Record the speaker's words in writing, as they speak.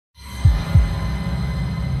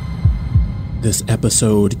This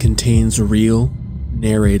episode contains real,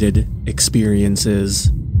 narrated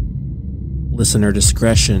experiences. Listener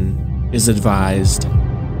discretion is advised.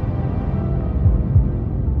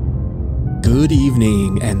 Good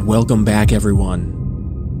evening and welcome back,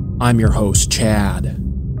 everyone. I'm your host, Chad.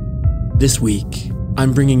 This week,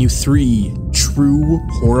 I'm bringing you 3 true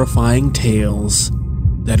horrifying tales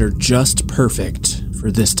that are just perfect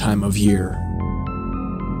for this time of year.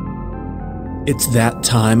 It's that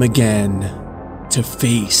time again to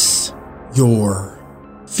face your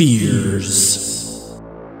fears,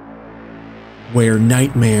 where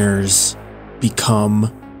nightmares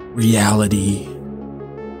become reality.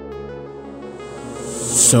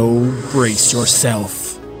 So brace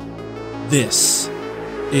yourself. This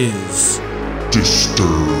is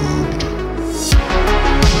Disturbed.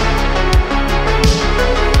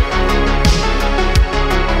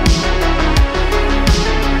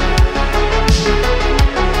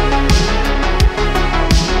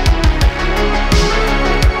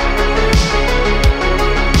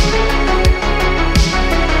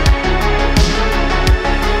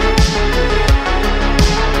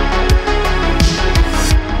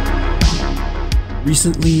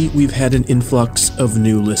 Recently, we've had an influx of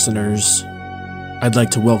new listeners. I'd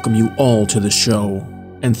like to welcome you all to the show,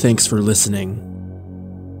 and thanks for listening.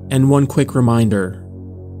 And one quick reminder,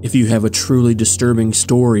 if you have a truly disturbing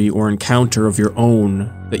story or encounter of your own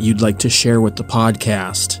that you'd like to share with the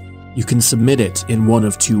podcast, you can submit it in one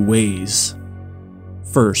of 2 ways.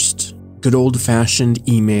 First, good old-fashioned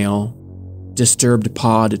email,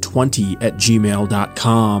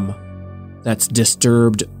 disturbedpod20@gmail.com. That's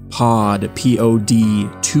disturbedpod,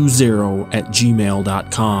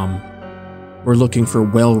 pod20@gmail.com. We're looking for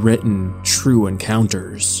well-written, true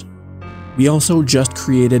encounters. We also just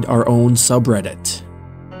created our own subreddit,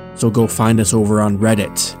 so go find us over on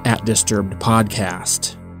Reddit at Disturbed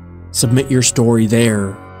Podcast. Submit your story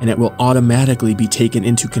there, and it will automatically be taken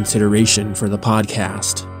into consideration for the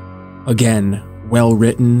podcast. Again,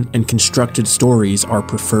 well-written and constructed stories are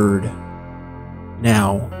preferred.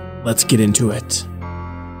 Now, let's get into it.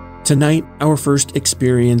 Tonight, our first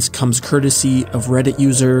experience comes courtesy of Reddit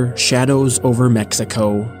user Shadows Over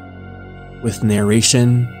Mexico, with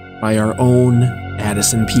narration by our own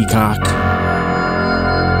Addison Peacock.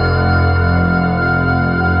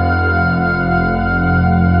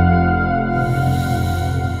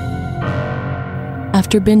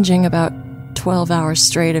 After binging about 12 hours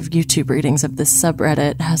straight of YouTube readings of this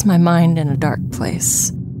subreddit has my mind in a dark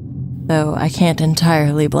place, though I can't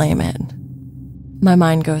entirely blame it. My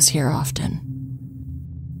mind goes here often.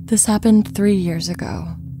 This happened 3 years ago,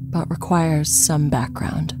 but requires some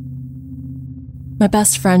background. My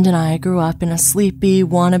best friend and I grew up in a sleepy,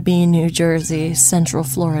 wannabe New Jersey, Central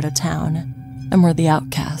Florida town, and were the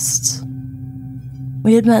outcasts.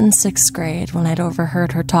 We had met in 6th grade when I'd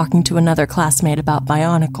overheard her talking to another classmate about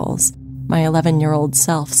Bionicles, my 11-year-old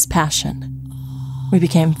self's passion. We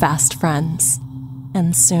became fast friends,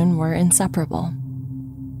 and soon were inseparable.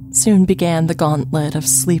 Soon began the gauntlet of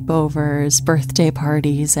sleepovers, birthday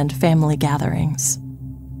parties, and family gatherings.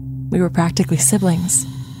 We were practically siblings.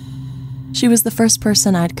 She was the first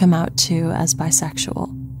person I'd come out to as bisexual,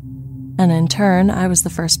 and in turn, I was the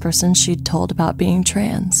first person she'd told about being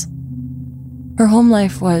trans. Her home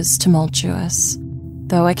life was tumultuous,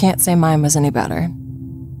 though I can't say mine was any better.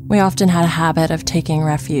 We often had a habit of taking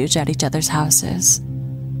refuge at each other's houses.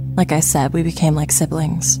 Like I said, we became like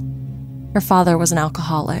siblings. Her father was an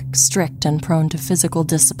alcoholic, strict and prone to physical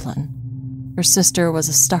discipline. Her sister was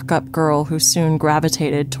a stuck-up girl who soon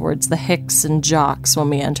gravitated towards the hicks and jocks when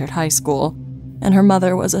we entered high school, and her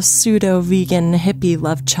mother was a pseudo-vegan hippie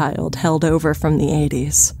love child held over from the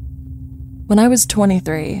 80s. When I was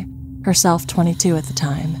 23, herself 22 at the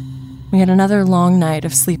time, we had another long night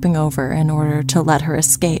of sleeping over in order to let her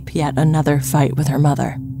escape yet another fight with her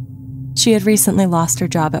mother. She had recently lost her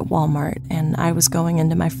job at Walmart, and I was going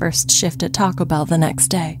into my first shift at Taco Bell the next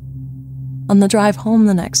day. On the drive home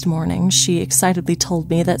the next morning, she excitedly told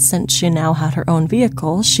me that since she now had her own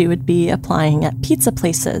vehicle, she would be applying at pizza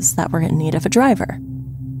places that were in need of a driver.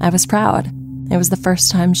 I was proud. It was the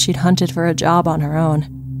first time she'd hunted for a job on her own,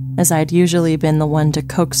 as I'd usually been the one to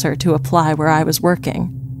coax her to apply where I was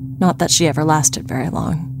working. Not that she ever lasted very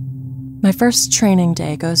long. My first training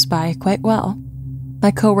day goes by quite well. My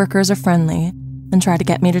coworkers are friendly and try to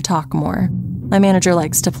get me to talk more. My manager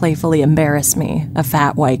likes to playfully embarrass me, a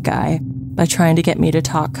fat white guy, by trying to get me to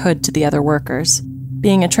talk hood to the other workers.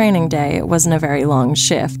 Being a training day, it wasn't a very long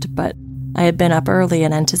shift, but I had been up early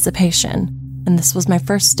in anticipation, and this was my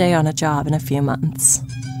first day on a job in a few months.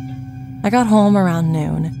 I got home around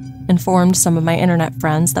noon, informed some of my internet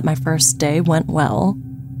friends that my first day went well,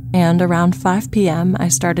 and around 5 p.m. I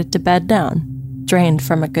started to bed down, drained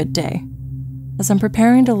from a good day. As I'm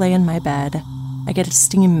preparing to lay in my bed, I get a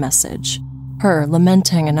Steam message, her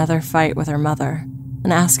lamenting another fight with her mother,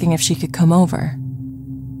 and asking if she could come over.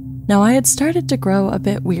 Now, I had started to grow a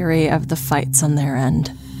bit weary of the fights on their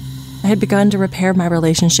end. I had begun to repair my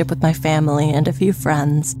relationship with my family and a few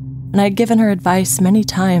friends, and I had given her advice many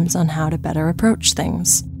times on how to better approach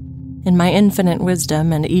things. In my infinite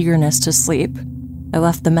wisdom and eagerness to sleep, I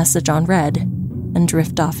left the message on read and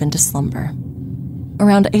drift off into slumber.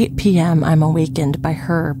 Around 8 p.m., I'm awakened by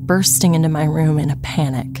her bursting into my room in a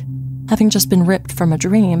panic. Having just been ripped from a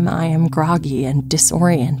dream, I am groggy and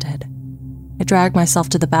disoriented. I drag myself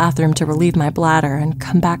to the bathroom to relieve my bladder and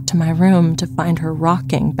come back to my room to find her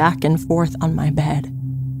rocking back and forth on my bed.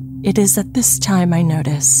 It is at this time I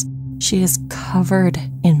notice she is covered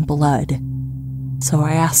in blood. So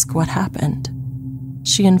I ask what happened.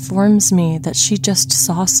 She informs me that she just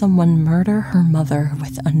saw someone murder her mother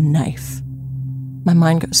with a knife. My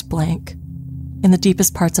mind goes blank. In the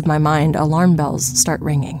deepest parts of my mind, alarm bells start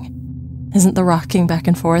ringing. Isn't the rocking back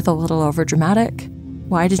and forth a little overdramatic?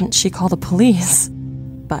 Why didn't she call the police?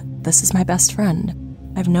 But this is my best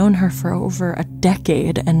friend. I've known her for over a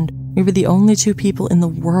decade, and we were the only two people in the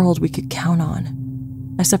world we could count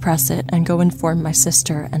on. I suppress it and go inform my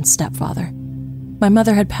sister and stepfather. My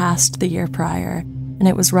mother had passed the year prior, and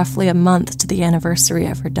it was roughly a month to the anniversary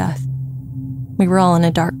of her death. We were all in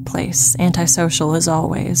a dark place, antisocial as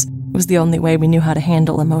always. It was the only way we knew how to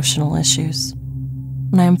handle emotional issues.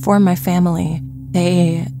 When I inform my family,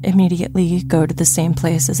 they immediately go to the same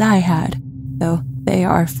place as I had, though they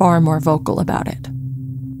are far more vocal about it.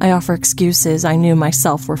 I offer excuses I knew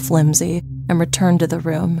myself were flimsy and return to the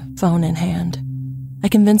room, phone in hand. I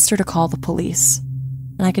convinced her to call the police,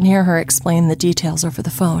 and I can hear her explain the details over the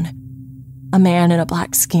phone. A man in a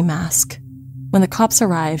black ski mask. When the cops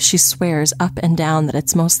arrive, she swears up and down that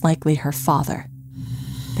it's most likely her father.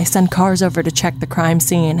 They send cars over to check the crime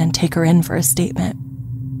scene and take her in for a statement.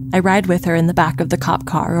 I ride with her in the back of the cop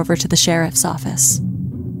car over to the sheriff's office.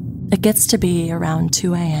 It gets to be around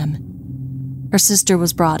 2 a.m. Her sister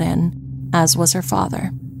was brought in, as was her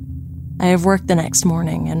father. I have work the next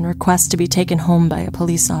morning and request to be taken home by a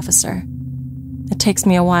police officer. It takes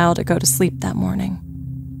me a while to go to sleep that morning.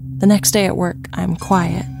 The next day at work, I'm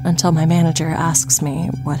quiet until my manager asks me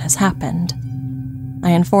what has happened.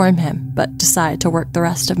 I inform him, but decide to work the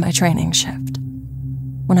rest of my training shift.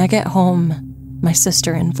 When I get home, my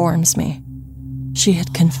sister informs me. She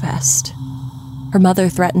had confessed. Her mother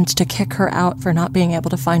threatened to kick her out for not being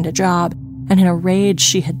able to find a job, and in a rage,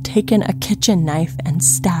 she had taken a kitchen knife and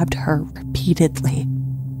stabbed her repeatedly.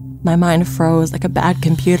 My mind froze like a bad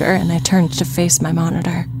computer, and I turned to face my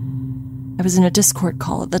monitor. I was in a Discord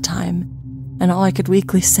call at the time, and all I could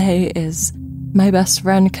weakly say is, my best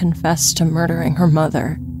friend confessed to murdering her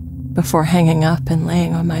mother before hanging up and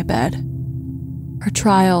laying on my bed. Her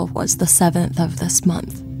trial was the 7th of this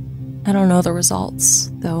month. I don't know the results,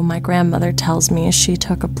 though my grandmother tells me she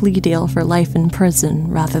took a plea deal for life in prison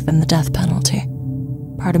rather than the death penalty.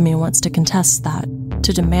 Part of me wants to contest that,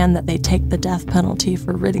 to demand that they take the death penalty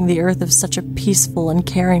for ridding the earth of such a peaceful and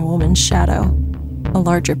caring woman's shadow. A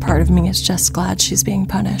larger part of me is just glad she's being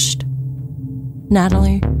punished.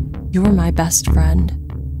 Natalie, you were my best friend,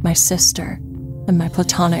 my sister, and my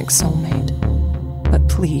platonic soulmate. But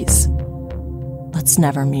please, let's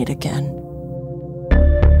never meet again.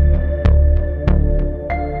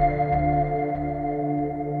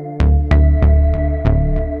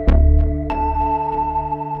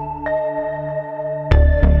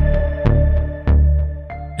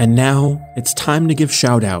 And now, it's time to give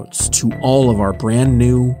shout-outs to all of our brand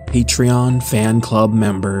new Patreon fan club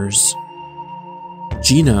members.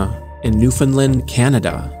 Gina in Newfoundland,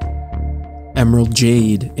 Canada. Emerald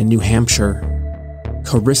Jade in New Hampshire.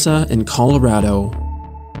 Carissa in Colorado.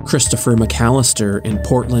 Christopher McAllister in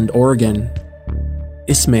Portland, Oregon.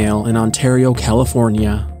 Ismail in Ontario,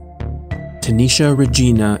 California. Tanisha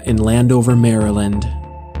Regina in Landover, Maryland.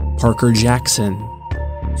 Parker Jackson.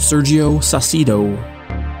 Sergio Saucedo.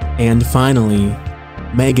 And finally,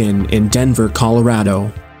 Megan in Denver,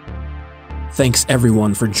 Colorado. Thanks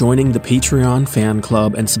everyone for joining the Patreon fan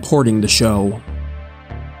club and supporting the show.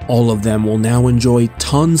 All of them will now enjoy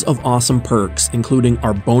tons of awesome perks, including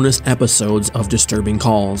our bonus episodes of Disturbing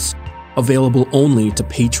Calls, available only to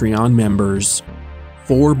Patreon members.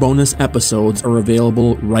 4 bonus episodes are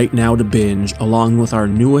available right now to binge, along with our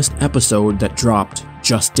newest episode that dropped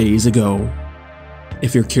just days ago.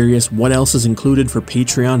 If you're curious what else is included for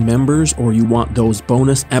Patreon members, or you want those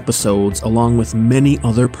bonus episodes along with many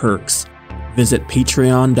other perks, visit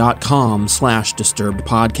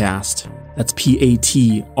patreon.com/disturbedpodcast. That's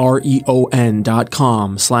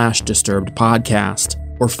patreon.com/disturbedpodcast,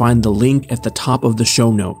 or find the link at the top of the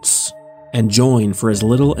show notes. And join for as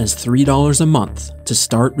little as $3 a month to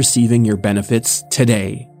start receiving your benefits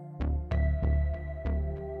today.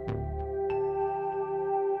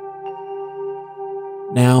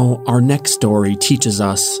 Now, our next story teaches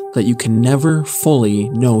us that you can never fully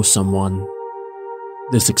know someone.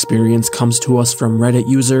 This experience comes to us from Reddit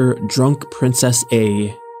user Drunk Princess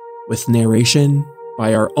A, with narration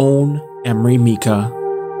by our own Emery Mika.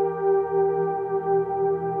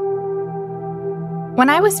 When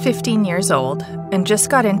I was 15 years old and just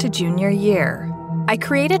got into junior year, I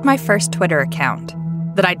created my first Twitter account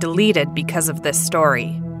that I deleted because of this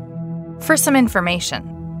story. For some information,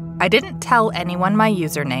 I didn't tell anyone my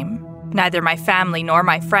username, neither my family nor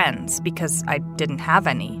my friends, because I didn't have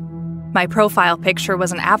any. My profile picture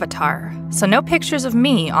was an avatar, so no pictures of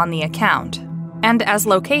me on the account. And as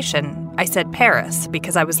location, I said Paris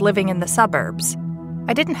because I was living in the suburbs.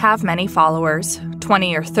 I didn't have many followers,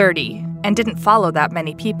 20 or 30, and didn't follow that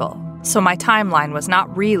many people, so my timeline was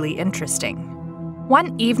not really interesting.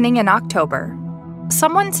 One evening in October,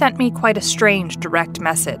 someone sent me quite a strange direct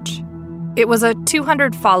message. It was a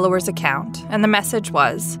 200 followers account, and the message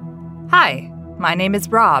was, "Hi, my name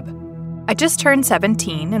is Rob. I just turned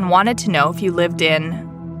 17 and wanted to know if you lived in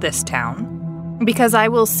this town, because I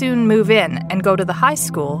will soon move in and go to the high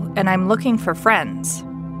school and I'm looking for friends."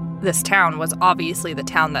 This town was obviously the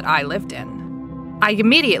town that I lived in. I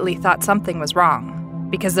immediately thought something was wrong,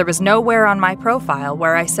 because there was nowhere on my profile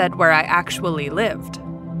where I said where I actually lived.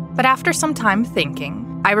 But after some time thinking,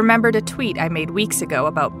 I remembered a tweet I made weeks ago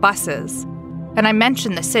about buses, and I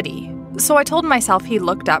mentioned the city, so I told myself he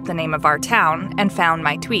looked up the name of our town and found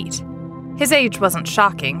my tweet. His age wasn't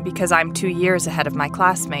shocking because I'm 2 years ahead of my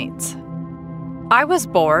classmates. I was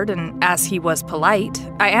bored, and as he was polite,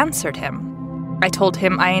 I answered him. I told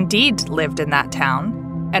him I indeed lived in that town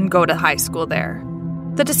and go to high school there.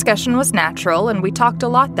 The discussion was natural, and we talked a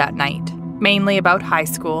lot that night, mainly about high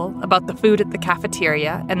school, about the food at the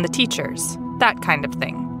cafeteria and the teachers, that kind of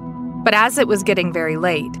thing. But as it was getting very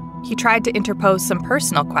late, he tried to interpose some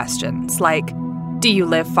personal questions like, do you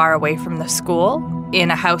live far away from the school?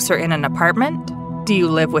 In a house or in an apartment? Do you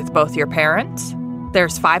live with both your parents?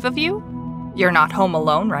 There's 5 of you? You're not home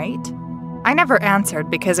alone, right? I never answered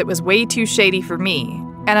because it was way too shady for me,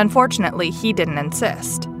 and unfortunately he didn't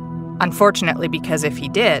insist. Unfortunately, because if he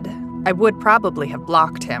did, I would probably have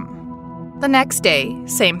blocked him. The next day,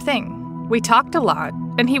 same thing. We talked a lot,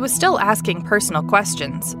 and he was still asking personal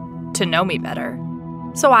questions to know me better.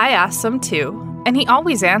 So I asked some too, and he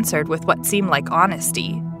always answered with what seemed like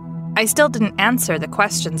honesty. I still didn't answer the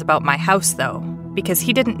questions about my house, though, because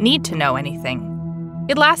he didn't need to know anything.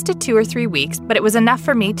 It lasted 2 or 3 weeks, but it was enough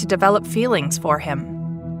for me to develop feelings for him.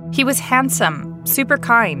 He was handsome, super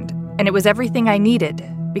kind, and it was everything I needed,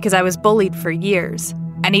 because I was bullied for years,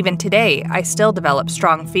 and even today I still develop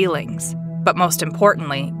strong feelings, but most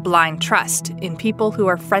importantly, blind trust in people who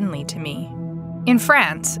are friendly to me. In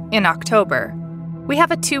France, in October, we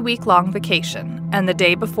have a 2-week-long vacation, and the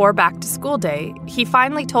day before back-to-school day, he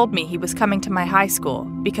finally told me he was coming to my high school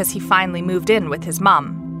because he finally moved in with his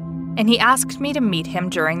mom, and he asked me to meet him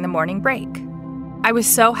during the morning break. I was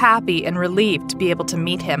so happy and relieved to be able to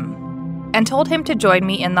meet him, and told him to join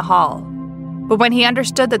me in the hall. But when he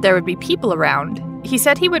understood that there would be people around, he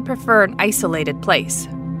said he would prefer an isolated place,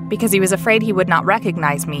 because he was afraid he would not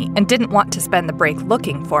recognize me and didn't want to spend the break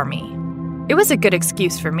looking for me. It was a good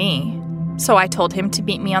excuse for me, so I told him to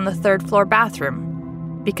meet me on the 3rd floor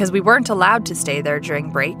bathroom, because we weren't allowed to stay there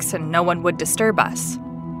during breaks and no one would disturb us.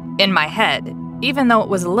 In my head, even though it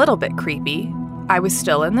was a little bit creepy, I was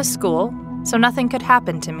still in the school, so nothing could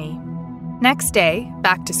happen to me. Next day,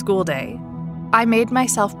 back to school day, I made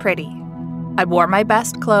myself pretty. I wore my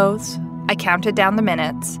best clothes, I counted down the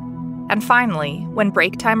minutes, and finally, when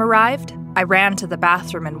break time arrived, I ran to the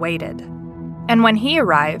bathroom and waited. And when he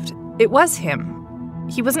arrived, it was him.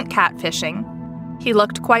 He wasn't catfishing. He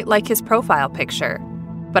looked quite like his profile picture,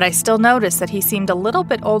 but I still noticed that he seemed a little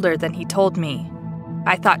bit older than he told me.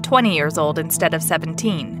 I thought 20 years old instead of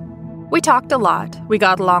 17. We talked a lot, we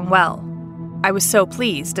got along well. I was so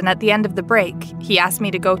pleased, and at the end of the break, he asked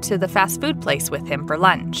me to go to the fast food place with him for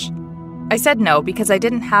lunch. I said no because I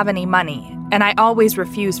didn't have any money, and I always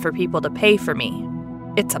refuse for people to pay for me.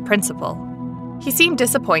 It's a principle. He seemed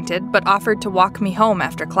disappointed, but offered to walk me home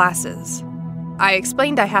after classes. I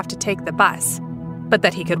explained I have to take the bus, but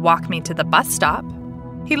that he could walk me to the bus stop.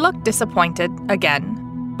 He looked disappointed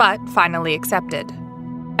again, but finally accepted.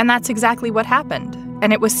 And that's exactly what happened,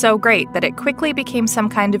 and it was so great that it quickly became some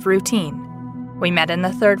kind of routine. We met in the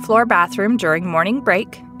 3rd floor bathroom during morning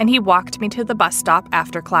break, and he walked me to the bus stop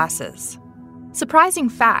after classes. Surprising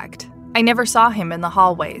fact, I never saw him in the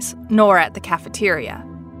hallways, nor at the cafeteria.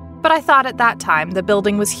 But I thought at that time the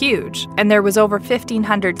building was huge, and there was over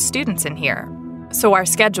 1,500 students in here, so our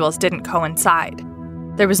schedules didn't coincide.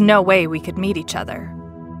 There was no way we could meet each other.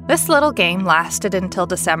 This little game lasted until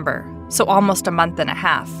December, so almost a month and a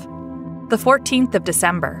half. The 14th of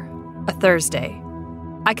December, a Thursday.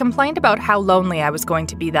 I complained about how lonely I was going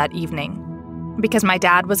to be that evening. Because my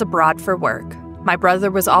dad was abroad for work, my brother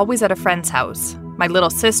was always at a friend's house, my little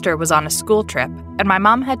sister was on a school trip, and my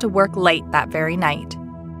mom had to work late that very night.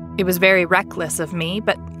 It was very reckless of me,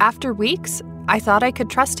 but after weeks, I thought I could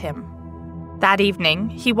trust him. That evening,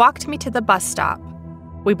 he walked me to the bus stop.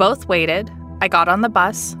 We both waited. I got on the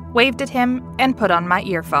bus, waved at him, and put on my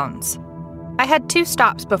earphones. I had 2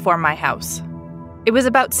 stops before my house. It was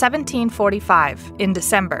about 17:45 in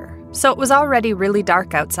December, so it was already really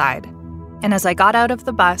dark outside. And as I got out of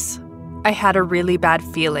the bus, I had a really bad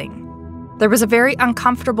feeling. There was a very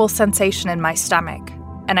uncomfortable sensation in my stomach,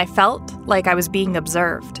 and I felt like I was being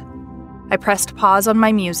observed. I pressed pause on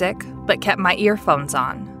my music, but kept my earphones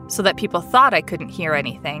on, so that people thought I couldn't hear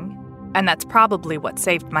anything, and that's probably what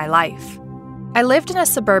saved my life. I lived in a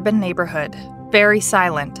suburban neighborhood, very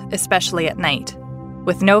silent, especially at night,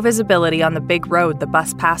 with no visibility on the big road the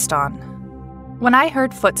bus passed on. When I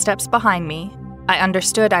heard footsteps behind me, I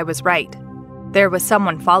understood I was right. There was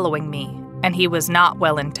someone following me, and he was not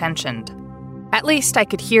well-intentioned. At least I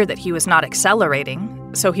could hear that he was not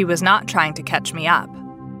accelerating, so he was not trying to catch me up.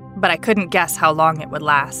 But I couldn't guess how long it would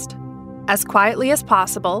last. As quietly as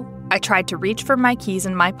possible, I tried to reach for my keys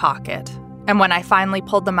in my pocket, and when I finally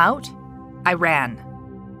pulled them out, I ran.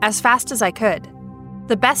 As fast as I could.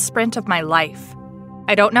 The best sprint of my life.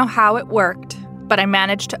 I don't know how it worked, but I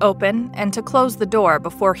managed to open and to close the door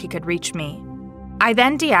before he could reach me. I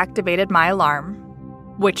then deactivated my alarm,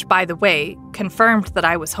 which, by the way, confirmed that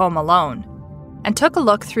I was home alone, and took a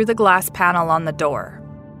look through the glass panel on the door.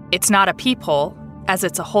 It's not a peephole, as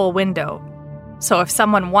it's a whole window, so if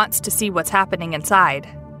someone wants to see what's happening inside,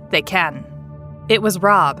 they can. It was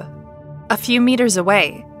Rob, a few meters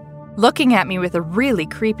away, looking at me with a really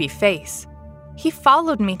creepy face. He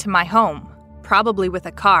followed me to my home, probably with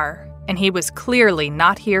a car, and he was clearly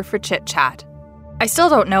not here for chit-chat. I still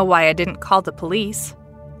don't know why I didn't call the police.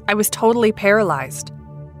 I was totally paralyzed.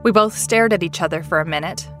 We both stared at each other for a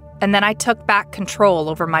minute, and then I took back control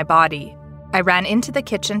over my body. I ran into the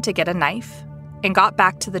kitchen to get a knife and got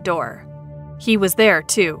back to the door. He was there,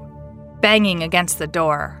 too, banging against the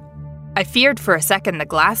door. I feared for a second the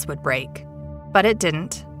glass would break, but it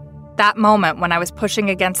didn't. That moment when I was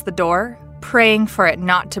pushing against the door, praying for it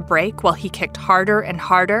not to break while he kicked harder and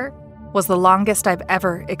harder, was the longest I've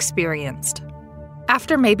ever experienced.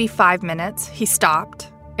 After maybe 5 minutes, he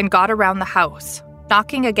stopped and got around the house,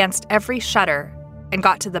 knocking against every shutter, and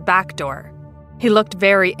got to the back door. He looked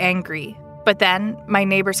very angry, but then my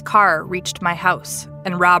neighbor's car reached my house,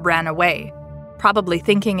 and Rob ran away, probably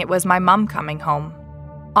thinking it was my mom coming home.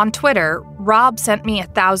 On Twitter, Rob sent me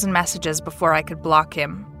 1,000 messages before I could block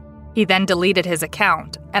him. He then deleted his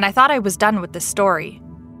account, and I thought I was done with the story.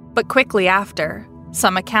 But quickly after,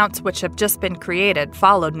 some accounts which have just been created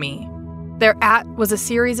followed me. Their @ was a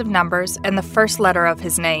series of numbers and the first letter of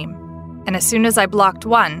his name, and as soon as I blocked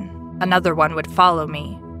one, another one would follow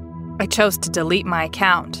me. I chose to delete my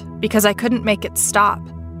account because I couldn't make it stop,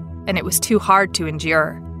 and it was too hard to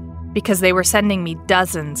endure, because they were sending me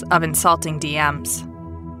dozens of insulting DMs.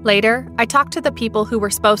 Later, I talked to the people who were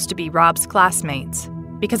supposed to be Rob's classmates,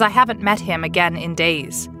 because I haven't met him again in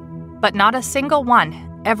days, but not a single one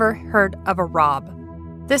ever heard of a Rob.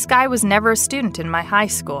 This guy was never a student in my high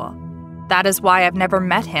school. That is why I've never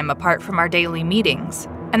met him apart from our daily meetings,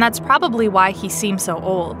 and that's probably why he seems so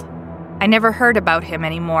old. I never heard about him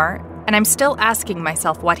anymore, and I'm still asking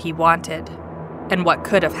myself what he wanted, and what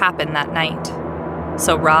could have happened that night.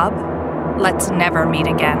 So Rob, let's never meet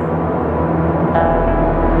again.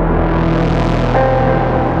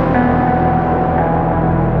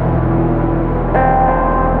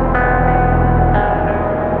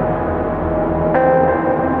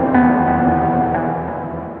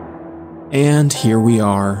 And here we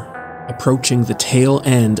are, approaching the tail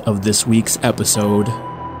end of this week's episode.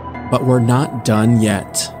 But we're not done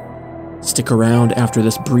yet. Stick around after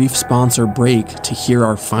this brief sponsor break to hear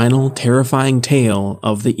our final terrifying tale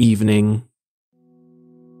of the evening.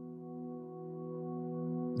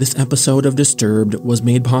 This episode of Disturbed was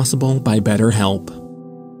made possible by BetterHelp.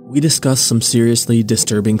 We discuss some seriously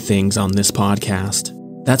disturbing things on this podcast.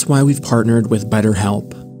 That's why we've partnered with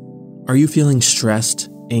BetterHelp. Are you feeling stressed,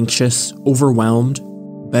 anxious, overwhelmed?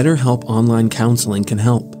 BetterHelp Online Counseling can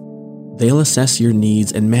help. They'll assess your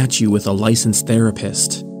needs and match you with a licensed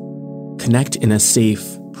therapist. Connect in a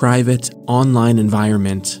safe, private, online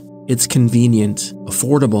environment. It's convenient,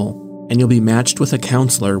 affordable, and you'll be matched with a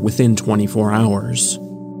counselor within 24 hours.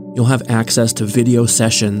 You'll have access to video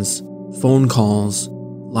sessions, phone calls,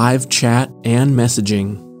 live chat, and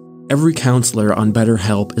messaging. Every counselor on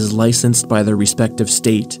BetterHelp is licensed by their respective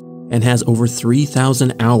state and has over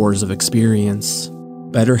 3,000 hours of experience.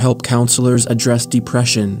 BetterHelp counselors address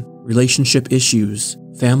depression, relationship issues,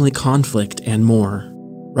 family conflict, and more.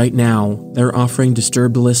 Right now, they're offering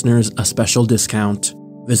Disturbed listeners a special discount.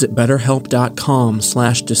 Visit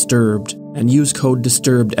betterhelp.com/disturbed and use code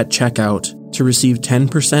DISTURBED at checkout to receive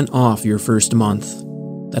 10% off your first month.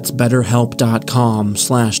 That's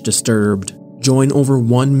betterhelp.com/disturbed. Join over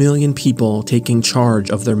 1 million people taking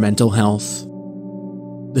charge of their mental health.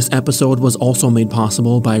 This episode was also made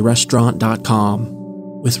possible by Restaurant.com.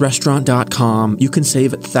 With Restaurant.com, you can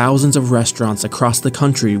save at thousands of restaurants across the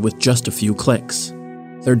country with just a few clicks.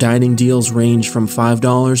 Their dining deals range from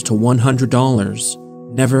 $5 to $100,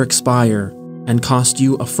 never expire, and cost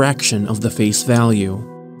you a fraction of the face value.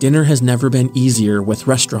 Dinner has never been easier with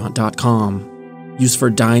Restaurant.com. Used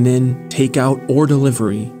for dine-in, takeout, or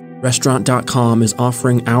delivery, Restaurant.com is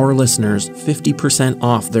offering our listeners 50%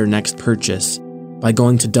 off their next purchase by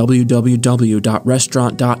going to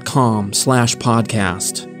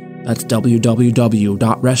www.restaurant.com/podcast. That's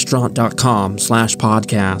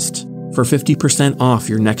www.restaurant.com/podcast for 50% off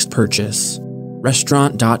your next purchase.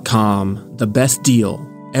 Restaurant.com, the best deal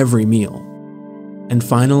every meal. And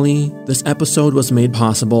finally, this episode was made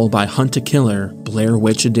possible by Hunt a Killer Blair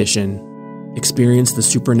Witch Edition. Experience the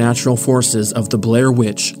supernatural forces of the Blair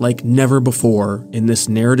Witch like never before in this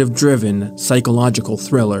narrative-driven psychological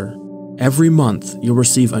thriller. Every month, you'll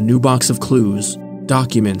receive a new box of clues,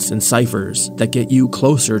 documents, and ciphers that get you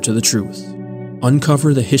closer to the truth.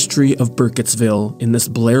 Uncover the history of Burkittsville in this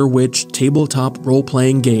Blair Witch tabletop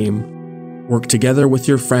role-playing game. Work together with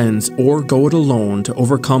your friends or go it alone to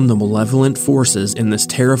overcome the malevolent forces in this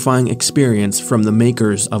terrifying experience from the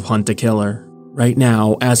makers of Hunt a Killer. Right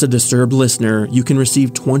now, as a Disturbed listener, you can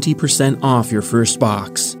receive 20% off your first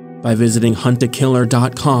box by visiting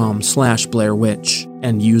huntakiller.com/BlairWitch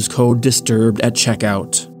and use code DISTURBED at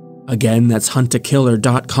checkout. Again, that's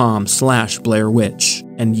huntakiller.com/BlairWitch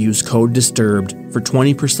and use code DISTURBED for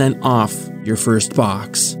 20% off your first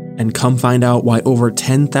box. And come find out why over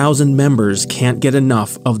 10,000 members can't get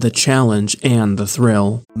enough of the challenge and the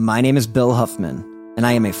thrill. My name is Bill Huffman, and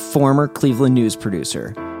I am a former Cleveland news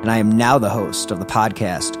producer, and I am now the host of the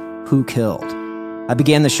podcast, Who Killed? I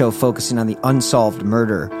began the show focusing on the unsolved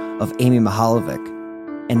murder of Amy Mihaljevic,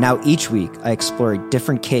 and now each week I explore a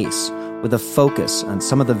different case with a focus on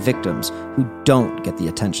some of the victims who don't get the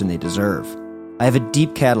attention they deserve. I have a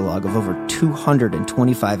deep catalog of over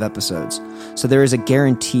 225 episodes, so there is a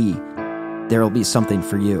guarantee there will be something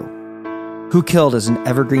for you. Who Killed is an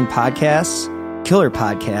evergreen podcasts, killer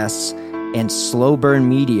podcasts, and slow burn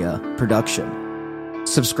media production.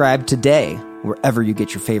 Subscribe today wherever you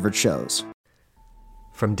get your favorite shows.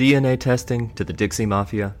 From DNA testing to the Dixie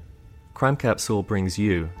Mafia, Crime Capsule brings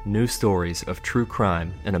you new stories of true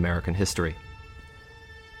crime in American history.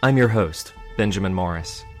 I'm your host, Benjamin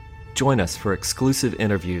Morris. Join us for exclusive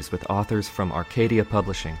interviews with authors from Arcadia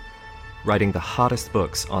Publishing, writing the hottest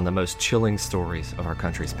books on the most chilling stories of our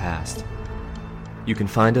country's past. You can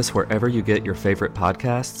find us wherever you get your favorite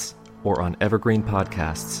podcasts or on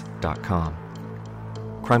evergreenpodcasts.com.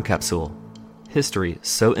 Crime Capsule. History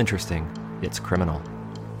so interesting, it's criminal.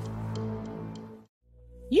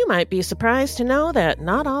 You might be surprised to know that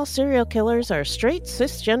not all serial killers are straight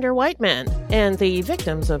cisgender white men, and the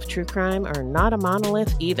victims of true crime are not a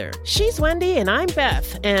monolith either. She's Wendy and I'm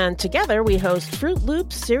Beth, and together we host Fruit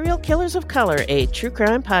Loops Serial Killers of Color, a true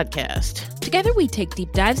crime podcast. Together we take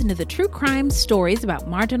deep dives into the true crime stories about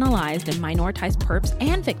marginalized and minoritized perps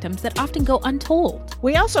and victims that often go untold.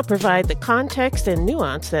 We also provide the context and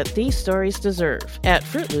nuance that these stories deserve. At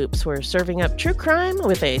Fruit Loops, we're serving up true crime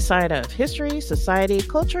with a side of history, society,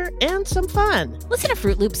 culture, and some fun. Listen to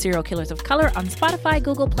Fruit Loops Serial Killers of Color on Spotify,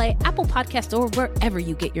 Google Play, Apple Podcasts, or wherever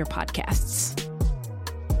you get your podcasts.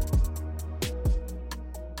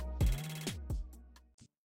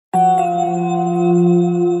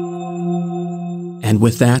 And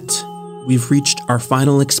with that, we've reached our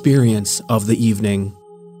final experience of the evening.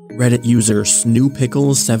 Reddit user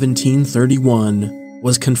SnooPickles1731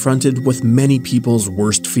 was confronted with many people's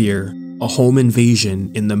worst fear, a home invasion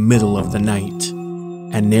in the middle of the night.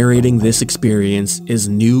 And narrating this experience is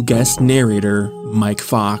new guest narrator Mike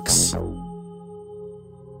Fox.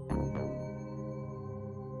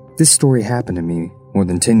 This story happened to me more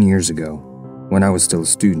than 10 years ago when I was still a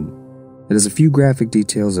student. It has a few graphic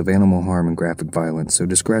details of animal harm and graphic violence, so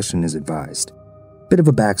discretion is advised. Bit of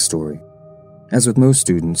a backstory. As with most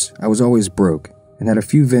students, I was always broke and had a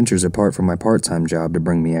few ventures apart from my part-time job to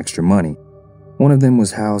bring me extra money. One of them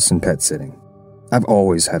was house and pet sitting. I've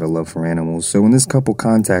always had a love for animals, so when this couple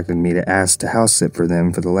contacted me to ask to house sit for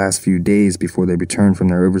them for the last few days before they returned from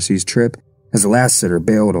their overseas trip, as the last sitter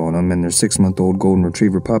bailed on them and their 6-month-old golden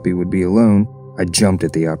retriever puppy would be alone, I jumped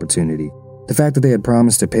at the opportunity. The fact that they had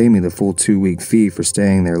promised to pay me the full 2-week fee for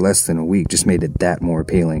staying there less than a week just made it that more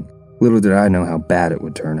appealing. Little did I know how bad it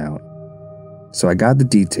would turn out. So I got the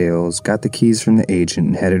details, got the keys from the agent,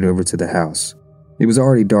 and headed over to the house. It was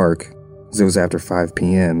already dark, as it was after 5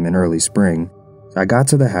 p.m. in early spring. I got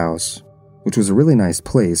to the house, which was a really nice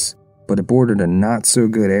place, but it bordered a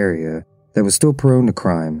not-so-good area that was still prone to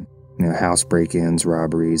crime. House break-ins,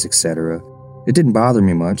 robberies, etc. It didn't bother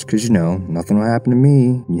me much, because nothing will happen to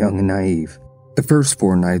me, young and naive. The first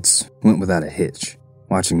 4 nights went without a hitch.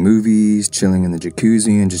 Watching movies, chilling in the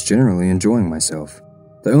jacuzzi, and just generally enjoying myself.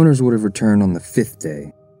 The owners would have returned on the 5th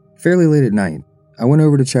day. Fairly late at night, I went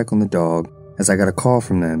over to check on the dog, as I got a call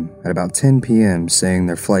from them at about 10 p.m. saying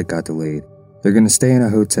their flight got delayed. They're going to stay in a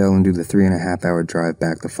hotel and do the 3.5-hour drive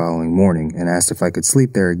back the following morning, and asked if I could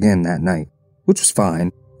sleep there again that night, which was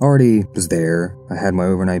fine. Already was there. I had my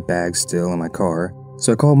overnight bag still in my car,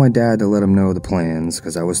 so I called my dad to let him know the plans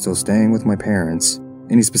because I was still staying with my parents,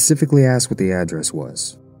 and he specifically asked what the address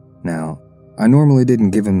was. Now, I normally didn't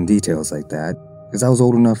give him details like that because I was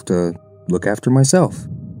old enough to look after myself.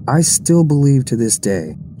 I still believe to this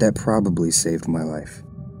day that probably saved my life.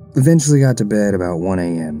 Eventually got to bed about 1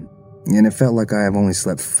 a.m., and it felt like I have only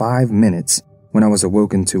slept 5 minutes when I was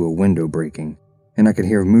awoken to a window breaking, and I could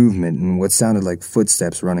hear movement and what sounded like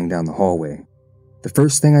footsteps running down the hallway. The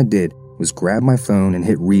first thing I did was grab my phone and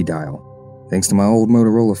hit redial. Thanks to my old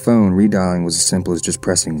Motorola phone, redialing was as simple as just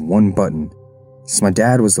pressing one button. Since my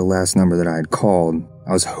dad was the last number that I had called,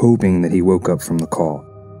 I was hoping that he woke up from the call.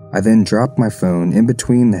 I then dropped my phone in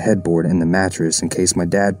between the headboard and the mattress in case my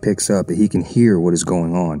dad picks up that he can hear what is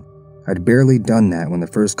going on. I'd barely done that when the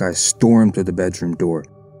first guy stormed through the bedroom door.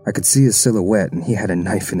 I could see his silhouette and he had a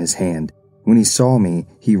knife in his hand. When he saw me,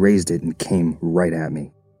 he raised it and came right at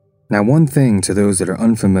me. Now, one thing to those that are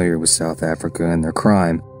unfamiliar with South Africa and their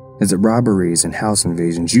crime is that robberies and house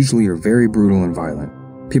invasions usually are very brutal and violent.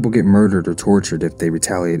 People get murdered or tortured if they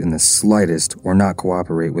retaliate in the slightest or not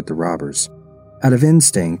cooperate with the robbers. Out of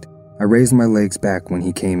instinct, I raised my legs back when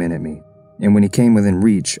he came in at me, and when he came within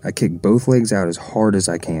reach, I kicked both legs out as hard as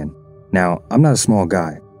I can. Now, I'm not a small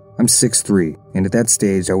guy. I'm 6'3", and at that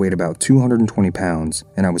stage I weighed about 220 pounds,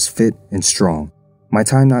 and I was fit and strong. My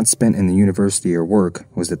time not spent in the university or work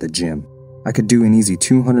was at the gym. I could do an easy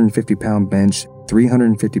 250-pound bench,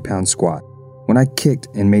 350-pound squat. When I kicked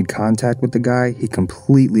and made contact with the guy, he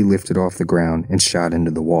completely lifted off the ground and shot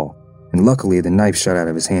into the wall. And luckily, the knife shot out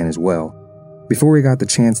of his hand as well. Before he got the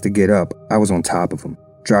chance to get up, I was on top of him,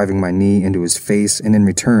 driving my knee into his face and in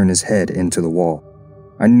return his head into the wall.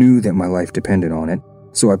 I knew that my life depended on it,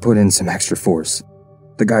 so I put in some extra force.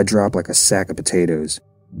 The guy dropped like a sack of potatoes.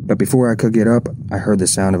 But before I could get up, I heard the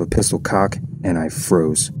sound of a pistol cock, and I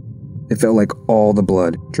froze. It felt like all the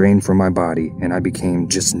blood drained from my body, and I became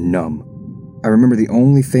just numb. I remember the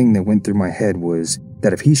only thing that went through my head was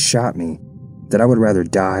that if he shot me, that I would rather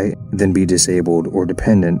die than be disabled or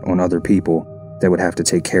dependent on other people that would have to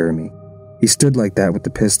take care of me. He stood like that with the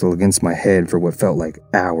pistol against my head for what felt like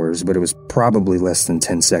hours, but it was probably less than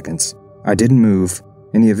 10 seconds. I didn't move,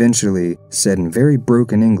 and he eventually said in very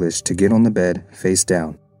broken English to get on the bed, face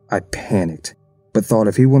down. I panicked, but thought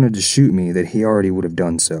if he wanted to shoot me that he already would have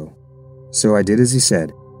done so. So I did as he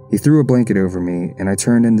said. He threw a blanket over me, and I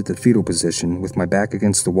turned into the fetal position with my back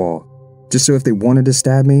against the wall, just so if they wanted to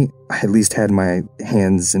stab me, I at least had my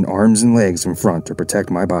hands and arms and legs in front to protect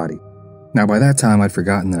my body. Now by that time I'd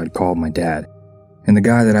forgotten that I'd called my dad, and the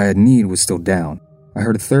guy that I had kneed was still down. I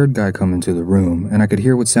heard a third guy come into the room, and I could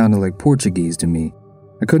hear what sounded like Portuguese to me.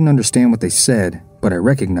 I couldn't understand what they said, but I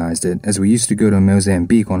recognized it as we used to go to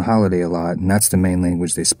Mozambique on holiday a lot, and that's the main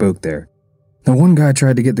language they spoke there. Now one guy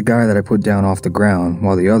tried to get the guy that I put down off the ground,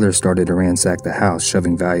 while the other started to ransack the house,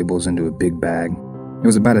 shoving valuables into a big bag. It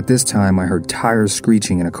was about at this time I heard tires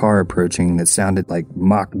screeching in a car approaching that sounded like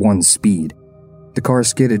Mach 1 speed. The car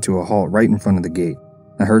skidded to a halt right in front of the gate.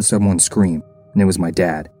 I heard someone scream, and it was my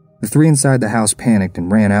dad. The three inside the house panicked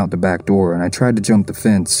and ran out the back door, and I tried to jump the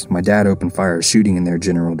fence. My dad opened fire, shooting in their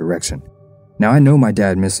general direction. Now I know my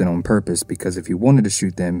dad missed it on purpose because if he wanted to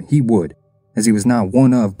shoot them, he would, as he was not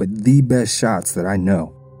one of but the best shots that I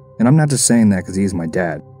know. And I'm not just saying that because he's my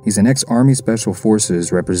dad. He's an ex-Army Special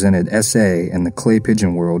Forces, represented SA in the Clay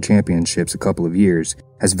Pigeon World Championships a couple of years,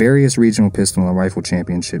 has various regional pistol and rifle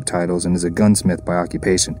championship titles, and is a gunsmith by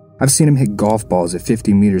occupation. I've seen him hit golf balls at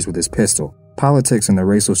 50 meters with his pistol. Politics and the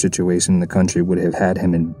racial situation in the country would have had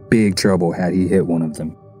him in big trouble had he hit one of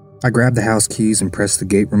them. I grabbed the house keys and pressed the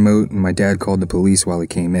gate remote, and my dad called the police while he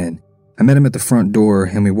came in. I met him at the front door,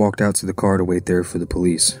 and we walked out to the car to wait there for the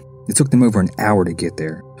police. It took them over an hour to get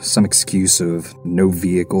there, some excuse of no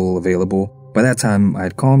vehicle available. By that time, I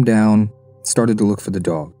had calmed down, started to look for the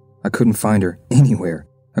dog. I couldn't find her anywhere.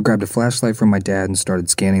 I grabbed a flashlight from my dad and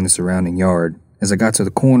started scanning the surrounding yard. As I got to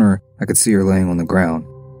the corner, I could see her laying on the ground.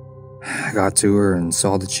 I got to her and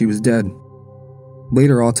saw that she was dead.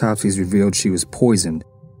 Later autopsies revealed she was poisoned,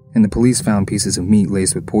 and the police found pieces of meat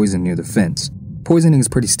laced with poison near the fence. Poisoning is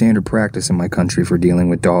pretty standard practice in my country for dealing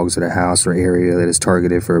with dogs at a house or area that is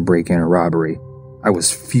targeted for a break-in or robbery. I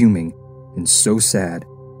was fuming and so sad.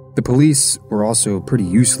 The police were also pretty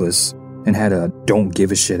useless and had a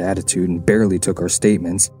don't-give-a-shit attitude and barely took our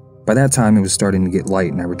statements. By that time, it was starting to get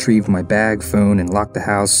light, and I retrieved my bag, phone, and locked the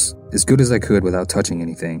house as good as I could without touching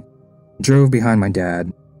anything. I drove behind my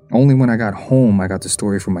dad. Only when I got home, I got the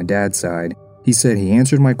story from my dad's side. He said he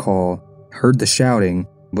answered my call, heard the shouting,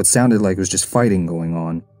 what sounded like it was just fighting going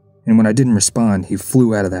on, and when I didn't respond, he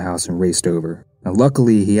flew out of the house and raced over. Now,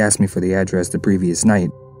 luckily, he asked me for the address the previous night,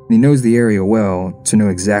 and he knows the area well to know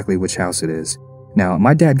exactly which house it is. Now,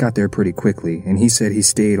 my dad got there pretty quickly, and he said he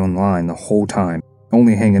stayed online the whole time,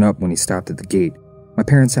 only hanging up when he stopped at the gate. My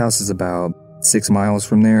parents' house is about 6 miles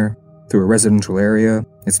from there, through a residential area.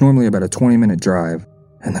 It's normally about a 20-minute drive,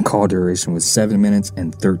 and the call duration was 7 minutes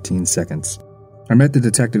and 13 seconds. I met the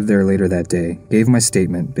detective there later that day, gave my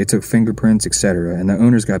statement, they took fingerprints, etc., and the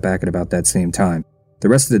owners got back at about that same time. The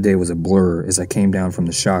rest of the day was a blur as I came down from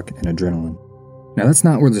the shock and adrenaline. Now that's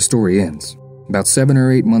not where the story ends. About 7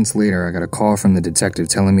 or 8 months later, I got a call from the detective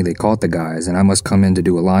telling me they caught the guys and I must come in to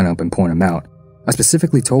do a lineup and point them out. I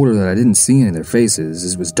specifically told her that I didn't see any of their faces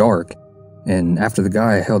as it was dark, and after the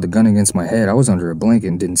guy held a gun against my head, I was under a blanket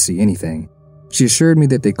and didn't see anything. She assured me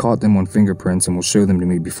that they caught them on fingerprints and will show them to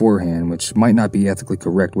me beforehand, which might not be the ethically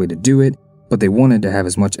correct way to do it, but they wanted to have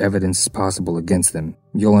as much evidence as possible against them.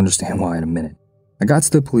 You'll understand why in a minute. I got to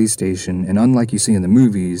the police station, and unlike you see in the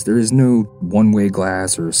movies, there is no one-way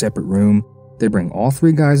glass or a separate room. They bring all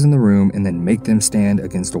 3 guys in the room and then make them stand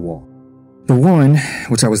against a wall. The one,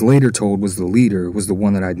 which I was later told was the leader, was the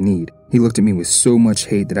one that I'd need. He looked at me with so much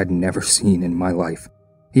hate that I'd never seen in my life.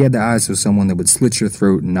 He had the eyes of someone that would slit your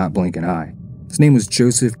throat and not blink an eye. His name was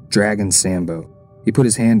Joseph Dragon Sambo. He put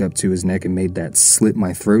his hand up to his neck and made that slit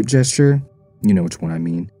my throat gesture. You know which one I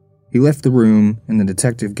mean. He left the room, and the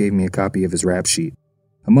detective gave me a copy of his rap sheet.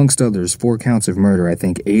 Amongst others, 4 counts of murder, I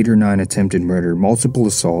think 8 or 9 attempted murder, multiple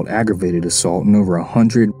assault, aggravated assault, and over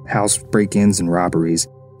 100 house break-ins and robberies,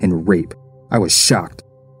 and rape. I was shocked.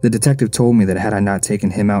 The detective told me that had I not taken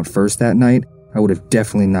him out first that night, I would have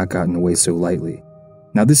definitely not gotten away so lightly.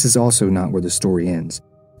 Now this is also not where the story ends.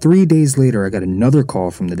 3 days later, I got another call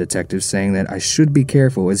from the detective saying that I should be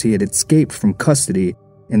careful as he had escaped from custody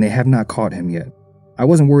and they have not caught him yet. I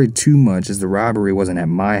wasn't worried too much as the robbery wasn't at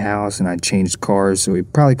my house and I'd changed cars, so he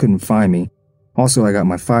probably couldn't find me. Also, I got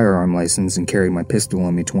my firearm license and carried my pistol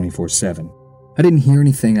on me 24/7. I didn't hear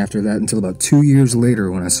anything after that until about 2 years later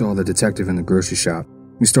when I saw the detective in the grocery shop.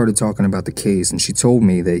 We started talking about the case and she told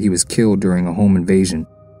me that he was killed during a home invasion.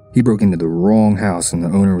 He broke into the wrong house and the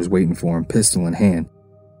owner was waiting for him, pistol in hand.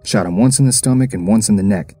 Shot him once in the stomach and once in the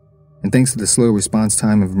neck. And thanks to the slow response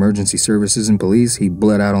time of emergency services and police, he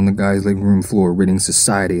bled out on the guy's living room floor, ridding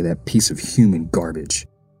society of that piece of human garbage.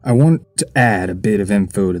 I want to add a bit of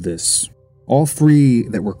info to this. All 3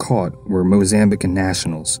 that were caught were Mozambican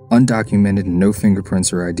nationals, undocumented and no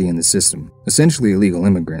fingerprints or ID in the system, essentially illegal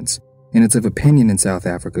immigrants. And it's of opinion in South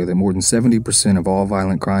Africa that more than 70% of all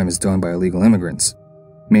violent crime is done by illegal immigrants,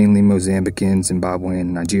 mainly Mozambican, Zimbabwean,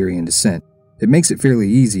 and Nigerian descent. It makes it fairly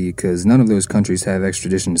easy because none of those countries have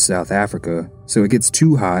extradition to South Africa, so it gets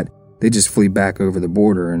too hot, they just flee back over the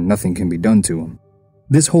border and nothing can be done to them.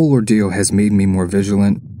 This whole ordeal has made me more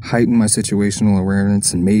vigilant, heightened my situational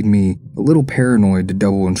awareness, and made me a little paranoid to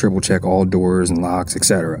double and triple check all doors and locks,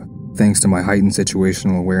 etc. Thanks to my heightened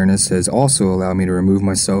situational awareness has also allowed me to remove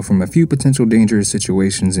myself from a few potential dangerous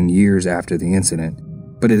situations in years after the incident,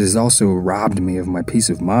 but it has also robbed me of my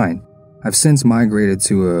peace of mind. I've since migrated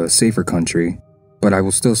to a safer country, but I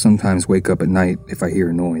will still sometimes wake up at night if I hear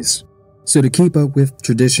a noise. So to keep up with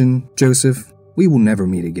tradition, Joseph, we will never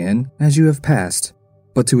meet again, as you have passed.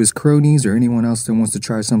 But to his cronies or anyone else that wants to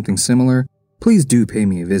try something similar, please do pay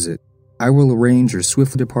me a visit. I will arrange your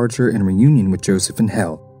swift departure and reunion with Joseph in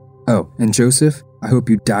hell. Oh, and Joseph, I hope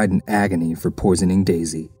you died in agony for poisoning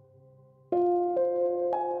Daisy.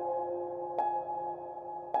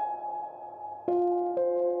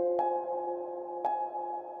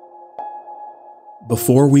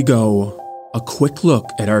 Before we go, a quick look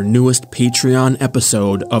at our newest Patreon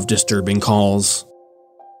episode of Disturbing Calls.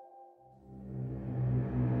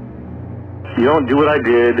 You don't do what I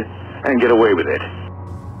did and get away with it.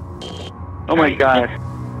 Oh my God.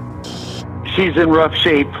 She's in rough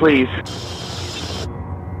shape, please.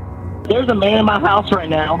 There's a man in my house right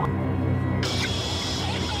now.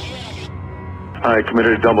 I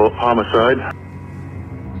committed a double homicide.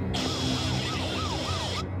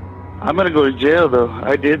 I'm gonna go to jail, though.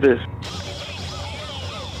 I did this.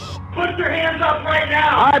 Put your hands up right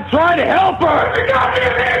now! I'm trying to help her! Put your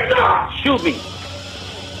goddamn hands up! Shoot me.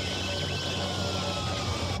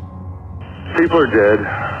 People are dead.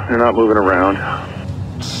 They're not moving around.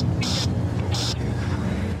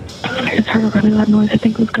 I just heard a really loud noise. I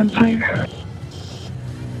think it was gunfire.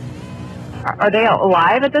 Are they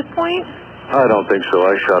alive at this point? I don't think so.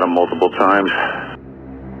 I shot them multiple times.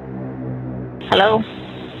 Hello?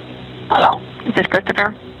 Hello? Is this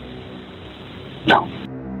Christopher? No.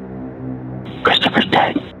 Christopher's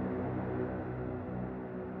dead.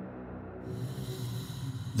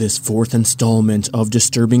 This fourth installment of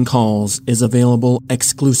Disturbing Calls is available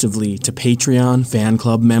exclusively to Patreon fan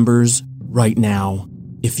club members right now.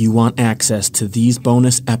 If you want access to these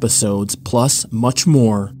bonus episodes plus much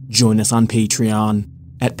more, join us on Patreon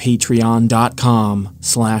at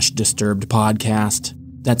patreon.com/disturbedpodcast.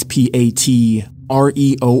 That's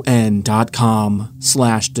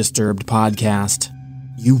patreon.com/disturbedpodcast.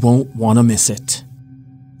 You won't want to miss it.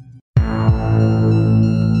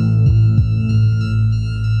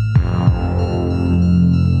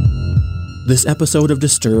 This episode of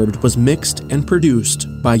Disturbed was mixed and produced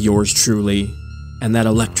by yours truly. And that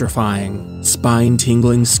electrifying,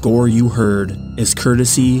 spine-tingling score you heard is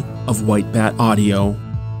courtesy of White Bat Audio,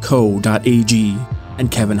 Co.ag,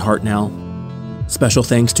 and Kevin Hartnell. Special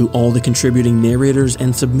thanks to all the contributing narrators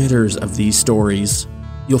and submitters of these stories.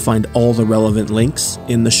 You'll find all the relevant links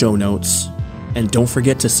in the show notes. And don't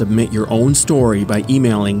forget to submit your own story by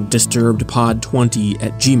emailing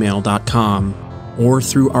disturbedpod20@gmail.com or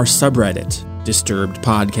through our subreddit, Disturbed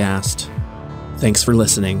Podcast. Thanks for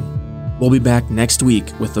listening. We'll be back next week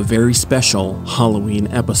with a very special Halloween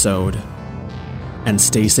episode. And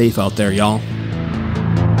stay safe out there, y'all.